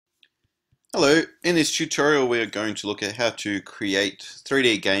Hello, in this tutorial we are going to look at how to create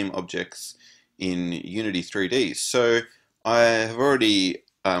 3D game objects in Unity 3D. So I have already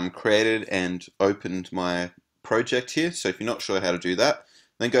created and opened my project here, so if you're not sure how to do that,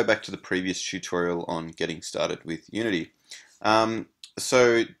 then go back to the previous tutorial on getting started with Unity.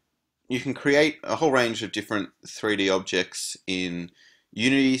 So you can create a whole range of different 3D objects in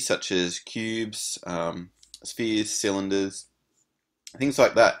Unity, such as cubes, spheres, cylinders, things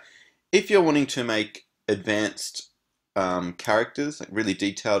like that. If you're wanting to make advanced characters, like really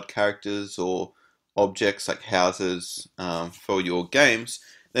detailed characters or objects like houses for your games,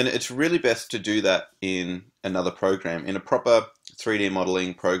 then it's really best to do that in another program, in a proper 3D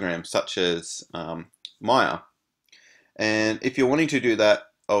modeling program such as Maya. And if you're wanting to do that,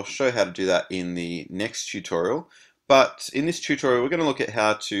 I'll show how to do that in the next tutorial. But in this tutorial, we're going to look at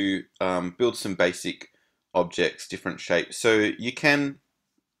how to build some basic objects, different shapes. So you can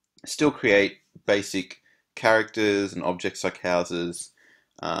still create basic characters and objects like houses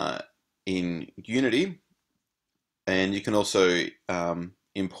in Unity, and you can also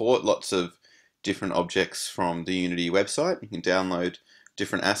import lots of different objects from the Unity website. You can download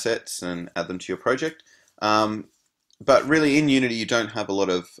different assets and add them to your project. But really in Unity you don't have a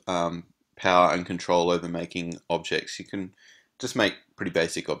lot of power and control over making objects. You can just make pretty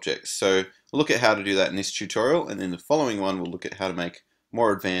basic objects. So we'll look at how to do that in this tutorial, and in the following one we'll look at how to make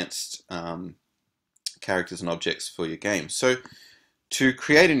more advanced characters and objects for your game. So to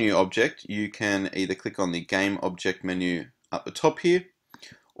create a new object, you can either click on the Game Object menu up the top here,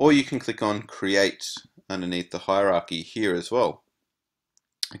 or you can click on Create underneath the hierarchy here as well.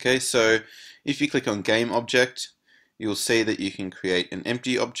 Okay, so if you click on Game Object, you'll see that you can create an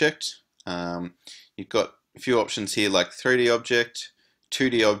empty object. You've got a few options here like 3D object,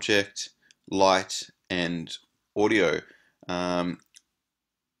 2D object, light, and audio.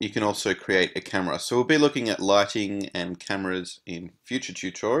 You can also create a camera. So we'll be looking at lighting and cameras in future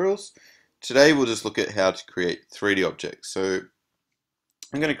tutorials. Today we'll just look at how to create 3D objects. So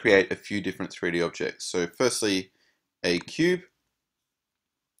I'm going to create a few different 3D objects. So firstly, a cube.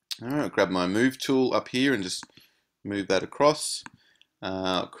 I'll grab my move tool up here and just move that across.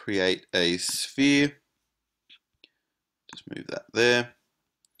 Create a sphere. Just move that there.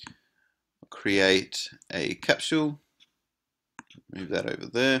 Create a capsule. Move that over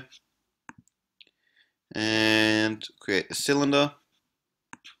there. And create a cylinder.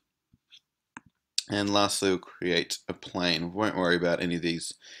 And lastly, we'll create a plane. We won't worry about any of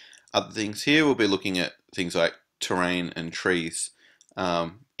these other things here. We'll be looking at things like terrain and trees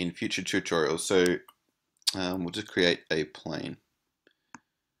in future tutorials. So we'll just create a plane.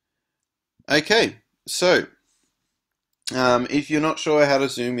 Okay, so if you're not sure how to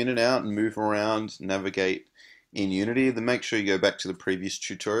zoom in and out and move around, navigate in Unity, then make sure you go back to the previous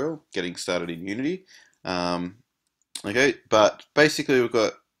tutorial, getting started in Unity. Okay, but basically we've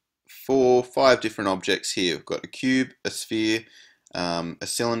got 5 different objects here. We've got a cube, a sphere, a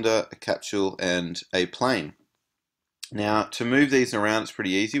cylinder, a capsule, and a plane. Now, to move these around, it's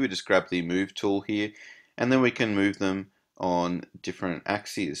pretty easy. We just grab the move tool here, and then we can move them on different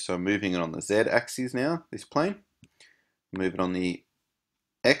axes. So I'm moving it on the Z axis now, this plane. Move it on the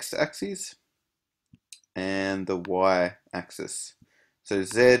X axis and the Y axis. So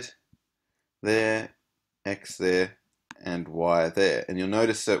Z there, X there, and Y there. And you'll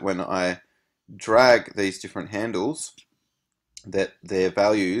notice that when I drag these different handles, that their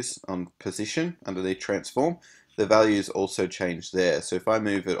values on position under the transform, the values also change there. So if I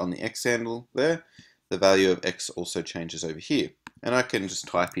move it on the X handle there, the value of X also changes over here. And I can just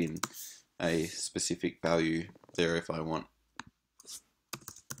type in a specific value there if I want.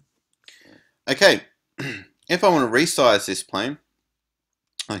 Okay, if I want to resize this plane,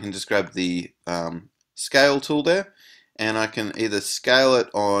 I can just grab the scale tool there, and I can either scale it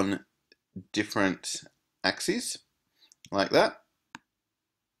on different axes, like that.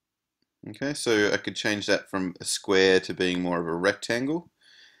 Okay, so I could change that from a square to being more of a rectangle.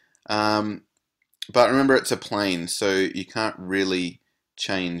 But remember, it's a plane, so you can't really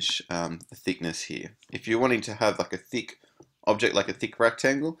change the thickness here. If you're wanting to have like a thick object, like a thick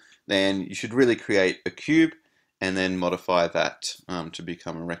rectangle, then you should really create a cube and then modify that to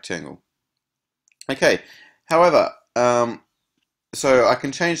become a rectangle. Okay, however, so I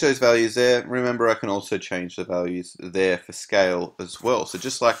can change those values there. Remember, I can also change the values there for scale as well. So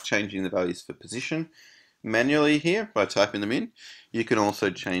just like changing the values for position manually here by typing them in, you can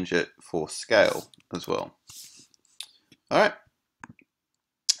also change it for scale as well. All right.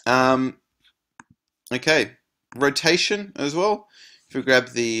 Okay, rotation as well. If we grab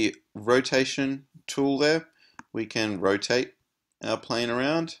the rotation tool there, we can rotate our plane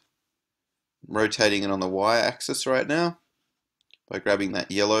around rotating it on the y-axis right now by grabbing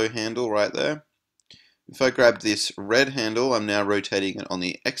that yellow handle right there. If I grab this red handle, I'm now rotating it on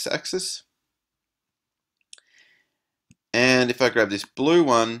the x-axis. And if I grab this blue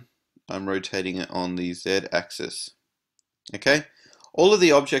one, I'm rotating it on the z-axis. Okay? All of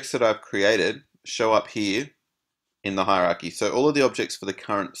the objects that I've created show up here in the hierarchy. So all of the objects for the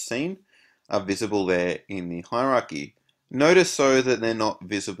current scene are visible there in the hierarchy. Notice though that they're not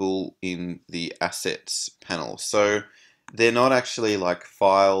visible in the assets panel. So they're not actually like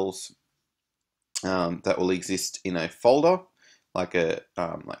files that will exist in a folder, like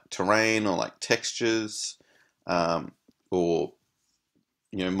like terrain or like textures, or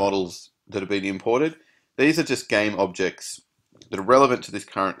models that have been imported. These are just game objects that are relevant to this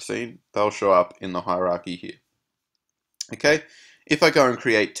current scene. They'll show up in the hierarchy here. Okay, if I go and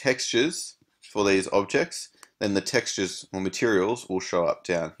create textures for these objects, then the textures or materials will show up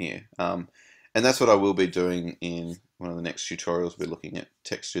down here. And that's what I will be doing in one of the next tutorials. We're looking at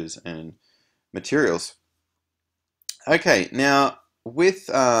textures and materials. Okay, now with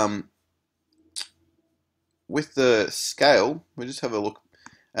the scale, we just have a look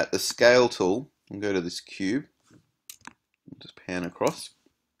at the scale tool and go to this cube. Just pan across.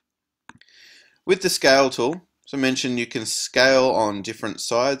 With the scale tool, as I mentioned, you can scale on different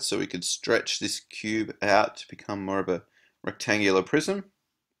sides, so we could stretch this cube out to become more of a rectangular prism.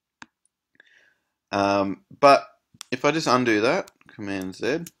 But if I just undo that, Command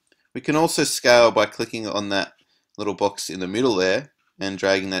Z, we can also scale by clicking on that little box in the middle there and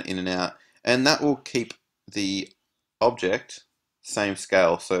dragging that in and out, and that will keep the object same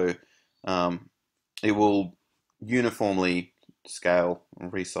scale, so it will uniformly scale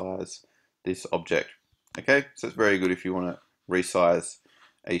and resize this object. Okay, so it's very good if you want to resize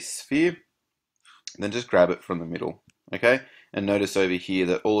a sphere, then just grab it from the middle. Okay, and notice over here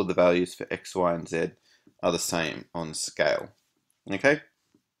that all of the values for X, Y, and Z are the same on scale. Okay,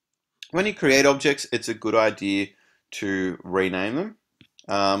 when you create objects, it's a good idea to rename them.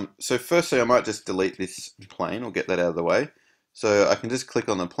 So firstly, I might just delete this plane or get that out of the way. So I can just click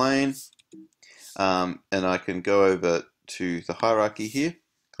on the plane, and I can go over to the hierarchy here,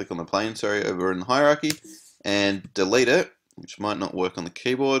 click on the plane, sorry, over in the hierarchy, and delete it, which might not work on the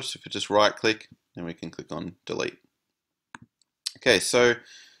keyboard. So if you just right click, then we can click on delete. Okay, so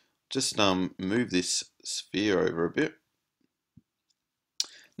just move this sphere over a bit.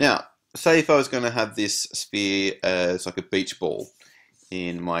 Now, say if I was going to have this sphere as like a beach ball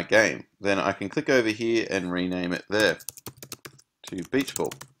in my game, then I can click over here and rename it there to beach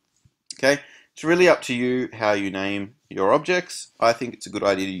ball. Okay, it's really up to you how you name your objects. I think it's a good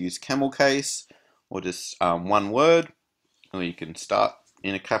idea to use camel case or just one word, or you can start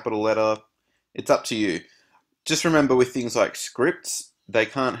in a capital letter. It's up to you. Just remember with things like scripts, they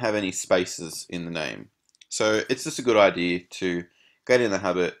can't have any spaces in the name. So it's just a good idea to get in the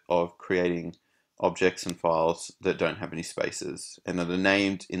habit of creating objects and files that don't have any spaces and that are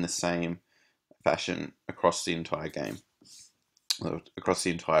named in the same fashion across the entire game, or across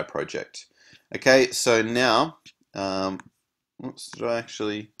the entire project. Okay, so now, oops, did I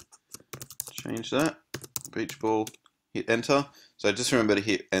actually change that? Beach ball, hit enter. So just remember to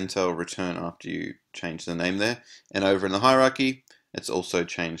hit enter or return after you change the name there. And over in the hierarchy, it's also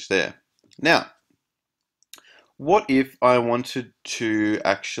changed there. Now, what if I wanted to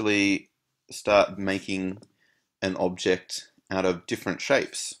actually start making an object out of different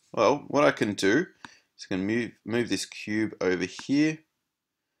shapes? Well, what I can do is I can move this cube over here.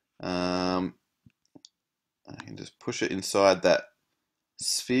 I can just push it inside that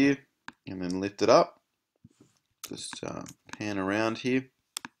sphere and then lift it up. Just pan around here.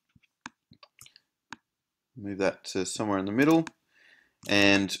 Move that to somewhere in the middle.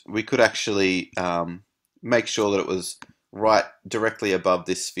 And we could actually make sure that it was right directly above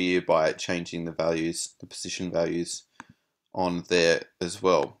this sphere by changing the values, the position values on there as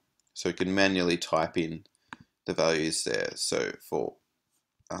well. So we can manually type in the values there. So for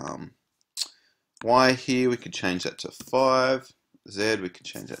Y here, we could change that to 5. Z, we could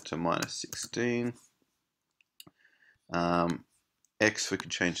change that to -16. X, we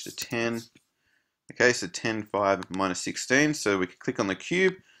could change to 10. Okay, so 10, 5, -16. So we could click on the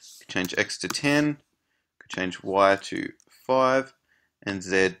cube, change X to 10, could change Y to 5, and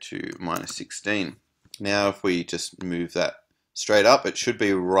Z to -16. Now, if we just move that straight up, it should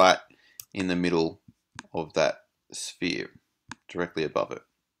be right in the middle of that sphere, directly above it.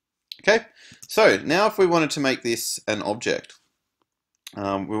 Okay, so now if we wanted to make this an object,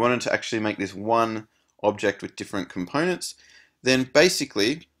 we wanted to actually make this one object with different components, then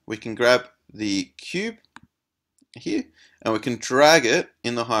basically we can grab the cube here, and we can drag it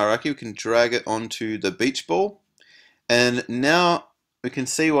in the hierarchy. We can drag it onto the beach ball, and now we can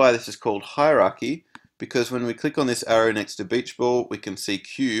see why this is called hierarchy, because when we click on this arrow next to beach ball, we can see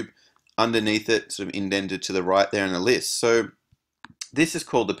cube underneath it, sort of indented to the right there in the list. So this is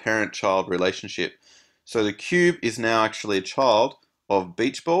called the parent-child relationship. So the cube is now actually a child of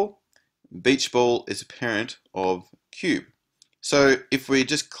beach ball. Beach ball is a parent of cube. So if we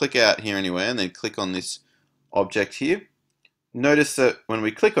just click out here anywhere and then click on this object here, notice that when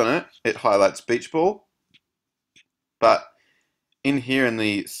we click on it, it highlights beach ball, but in here in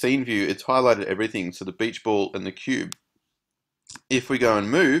the scene view, it's highlighted everything, so the beach ball and the cube. If we go and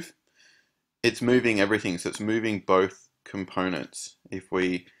move, it's moving everything, so it's moving both components. If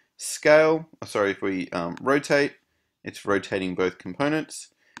we if we rotate, it's rotating both components.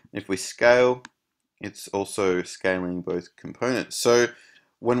 If we scale, it's also scaling both components. So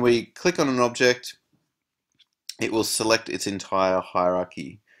when we click on an object, it will select its entire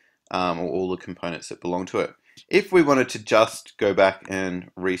hierarchy, or all the components that belong to it. If we wanted to just go back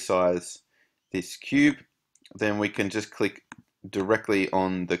and resize this cube, then we can just click directly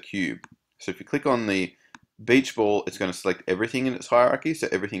on the cube. So if you click on the beach ball, it's going to select everything in its hierarchy, so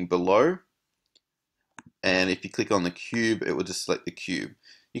everything below. And if you click on the cube, it will just select the cube.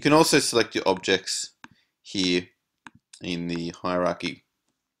 You can also select your objects here in the hierarchy.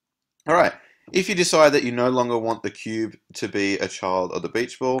 All right, if you decide that you no longer want the cube to be a child of the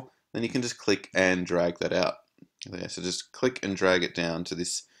beach ball, then you can just click and drag that out. Okay, so just click and drag it down to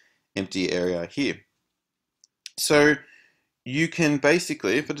this empty area here. So you can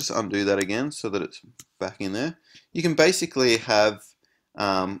basically, if I just undo that again so that it's back in there, you can basically have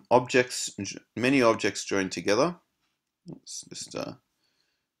many objects joined together. Let's just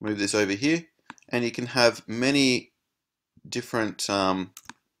move this over here, and you can have many different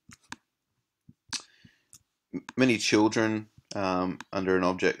many children under an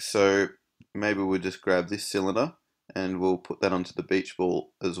object. So maybe we'll just grab this cylinder and we'll put that onto the beach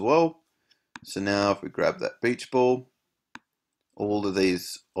ball as well. So now if we grab that beach ball, all of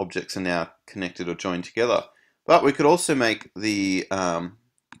these objects are now connected or joined together. But we could also make the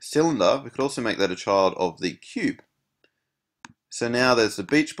cylinder, we could also make that a child of the cube. So now there's the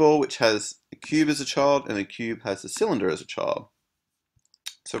beach ball, which has a cube as a child, and a cube has the cylinder as a child.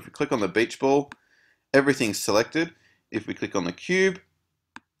 So if we click on the beach ball, everything's selected. If we click on the cube,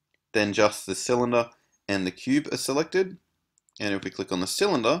 then just the cylinder and the cube are selected. And if we click on the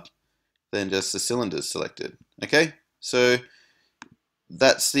cylinder, then just the cylinder is selected. Okay, so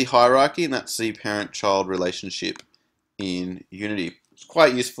that's the hierarchy, and that's the parent-child relationship in Unity. It's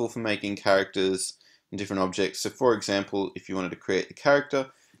quite useful for making characters and different objects. So for example, if you wanted to create the character,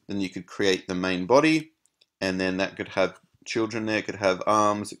 then you could create the main body, and then that could have children there. It could have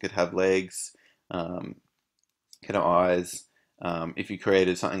arms, it could have legs, could have eyes. If you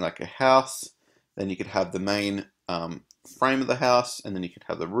created something like a house, then you could have the main frame of the house, and then you could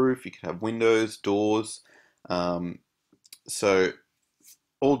have the roof, you could have windows, doors. So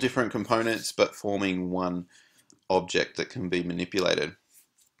all different components, but forming one object that can be manipulated.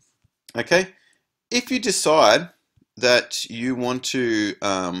 Okay, if you decide that you want to,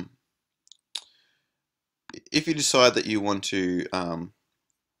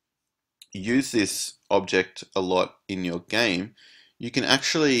 use this object a lot in your game, you can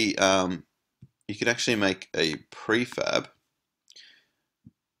actually make a prefab.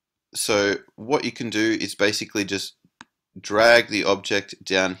 So what you can do is basically just drag the object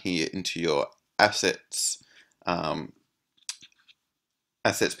down here into your assets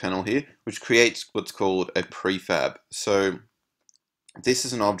panel here, which creates what's called a prefab. So this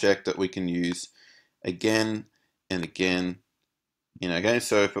is an object that we can use again and again.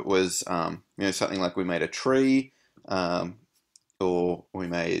 So if it was something like we made a tree, or we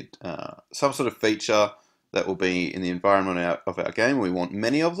made some sort of feature that will be in the environment of our game, we want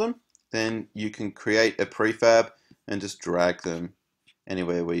many of them, then you can create a prefab and just drag them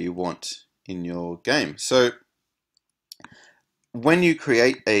anywhere where you want in your game. So when you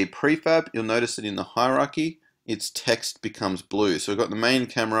create a prefab, you'll notice that in the hierarchy, its text becomes blue. So we've got the main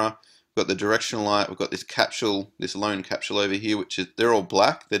camera, we've got the directional light, we've got this capsule, this lone capsule over here, which is, they're all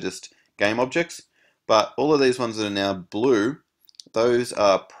black, they're just game objects. But all of these ones that are now blue, those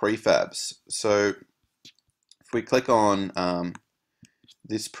are prefabs. So if we click on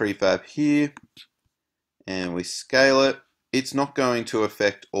this prefab here, and we scale it, it's not going to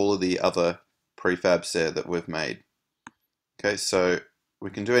affect all of the other prefabs there that we've made. Okay, so we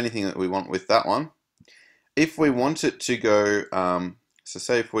can do anything that we want with that one. If we want it to go, so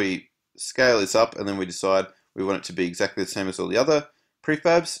say if we scale this up and then we decide we want it to be exactly the same as all the other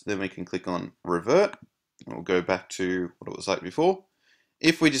prefabs, then we can click on revert, We'll go back to what it was like before.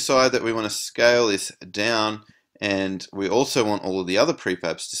 If we decide that we want to scale this down and we also want all of the other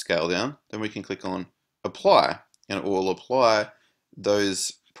prefabs to scale down, then we can click on apply, and it will apply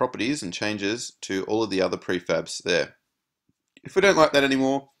those properties and changes to all of the other prefabs there. If we don't like that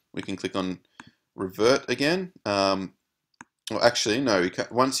anymore, we can click on revert again. Well, actually, no.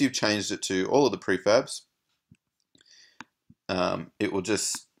 Once you've changed it to all of the prefabs, it will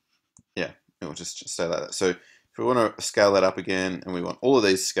just, yeah, it will just stay like that. So if we want to scale that up again, and we want all of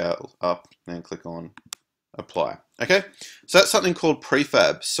these scaled up, then click on apply. Okay, so that's something called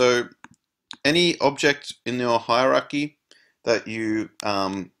prefab. So any object in your hierarchy that you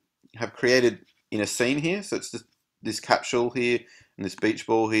have created in a scene here, so it's this capsule here and this beach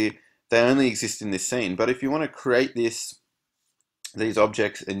ball here, they only exist in this scene. But if you want to create these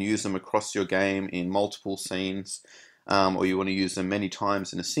objects and use them across your game in multiple scenes, or you want to use them many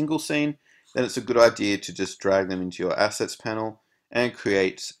times in a single scene, then it's a good idea to just drag them into your assets panel and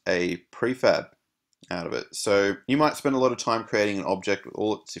create a prefab out of it. So you might spend a lot of time creating an object with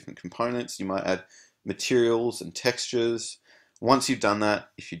all its different components. You might add materials and textures. Once you've done that,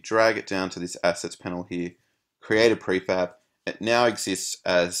 if you drag it down to this assets panel here, create a prefab, it now exists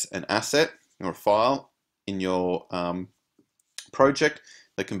as an asset or a file in your project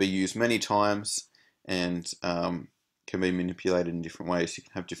that can be used many times and can be manipulated in different ways. You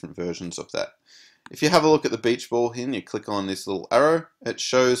can have different versions of that. If you have a look at the beach ball here and you click on this little arrow, it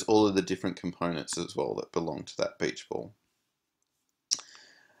shows all of the different components as well that belong to that beach ball.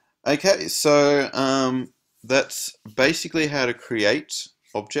 Okay, so that's basically how to create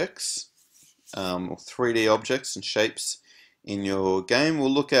objects, or 3D objects and shapes in your game.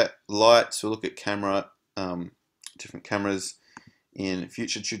 We'll look at lights, we'll look at different cameras in a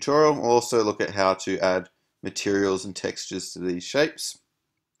future tutorial. We'll also look at how to add materials and textures to these shapes,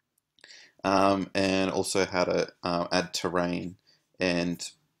 and also how to add terrain and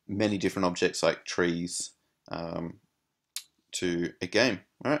many different objects like trees to a game.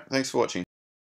 Alright, thanks for watching.